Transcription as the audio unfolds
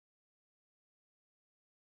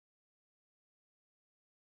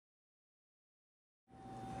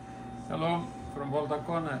Hello, from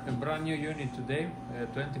VOLTACON, a brand new unit today, a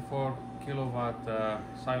 24 kilowatt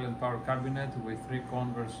silent power cabinet with 3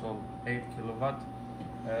 Conversol 8 kilowatt.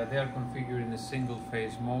 They are configured in a single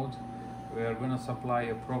phase mode. We are going to supply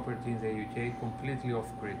a property in the UK completely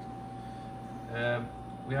off grid.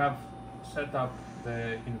 We have set up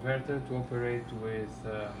the inverter to operate with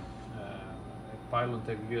a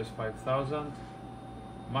Pylontech US5000.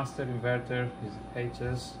 Master inverter is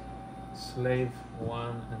HS slave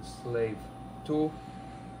 1 and slave 2.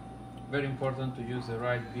 Very important to use the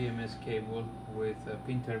right BMS cable with a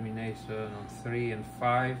pin termination on 3 and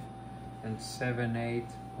 5 and 7, 8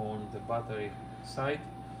 on the battery side.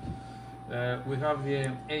 We have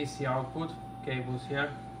the AC output cables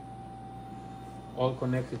here, all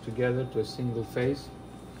connected together to a single phase.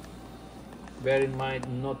 Bear in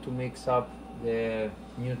mind not to mix up the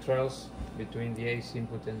neutrals between the AC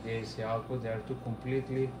input and the AC output. They are two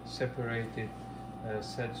completely separated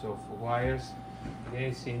sets of wires. The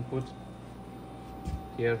AC input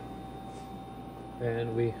here,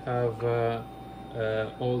 and we have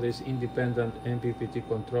all these independent MPPT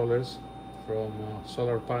controllers from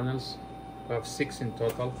solar panels. We have 6 in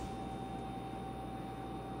total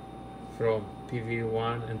from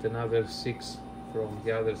PV1 and another 6 from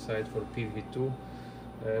the other side for PV2.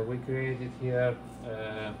 We created here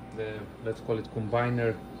let's call it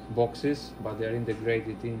combiner boxes, but they are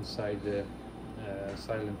integrated inside the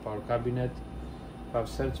silent power cabinet. We have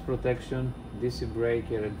surge protection, DC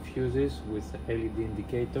breaker and fuses with LED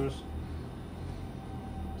indicators.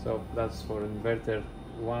 So that's for inverter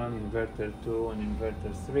 1, inverter 2 and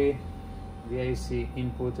inverter 3. The AC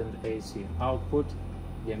input and AC output,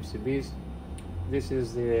 the MCBs. This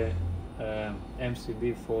is the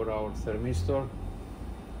MCB for our thermistor.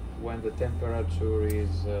 When the temperature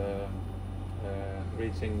is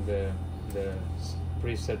reaching the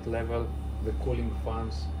preset level, the cooling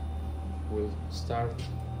fans will start.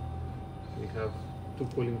 We have 2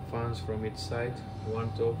 cooling fans from each side,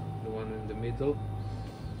 one top, the one in the middle,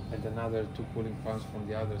 and another 2 cooling fans from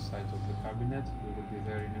the other side of the cabinet. We will be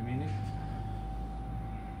there in a minute.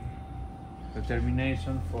 The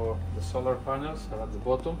termination for the solar panels are at the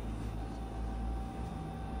bottom.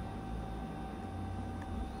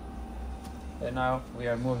 And now we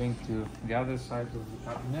are moving to the other side of the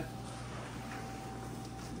cabinet.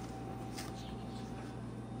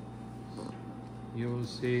 You will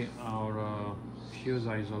see our fuse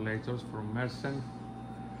isolators from Mersen,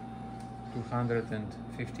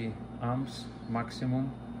 250 amps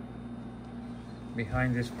maximum.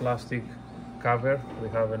 Behind this plastic cover we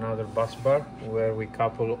have another bus bar where we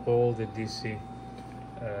couple all the DC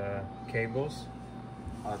cables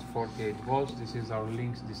at 48 volts. This is our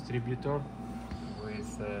links distributor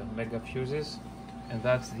with mega fuses, and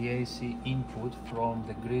that's the AC input from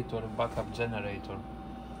the grid or backup generator.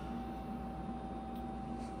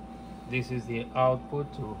 This is the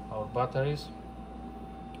output to our batteries.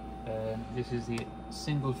 This is the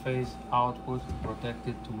single phase output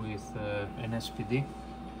protected with an SPD,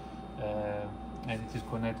 and it is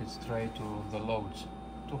connected straight to the loads.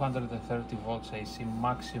 230 volts AC,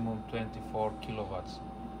 maximum 24 kilowatts.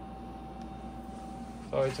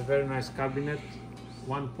 So it's a very nice cabinet,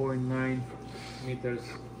 1.9 meters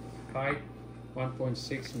high,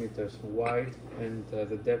 1.6 meters wide, and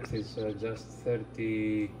the depth is just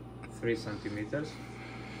 33 centimeters.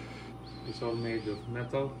 It's all made of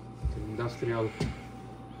metal. It's an industrial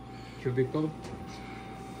cubicle.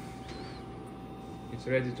 It's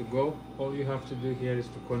ready to go. All you have to do here is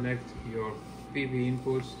to connect your PV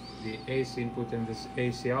inputs, the AC input and this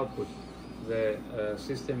AC output. The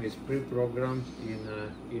system is pre-programmed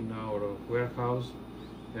in our warehouse,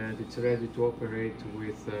 and it's ready to operate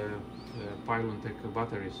with Pylontech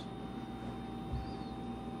batteries.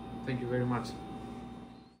 Thank you very much.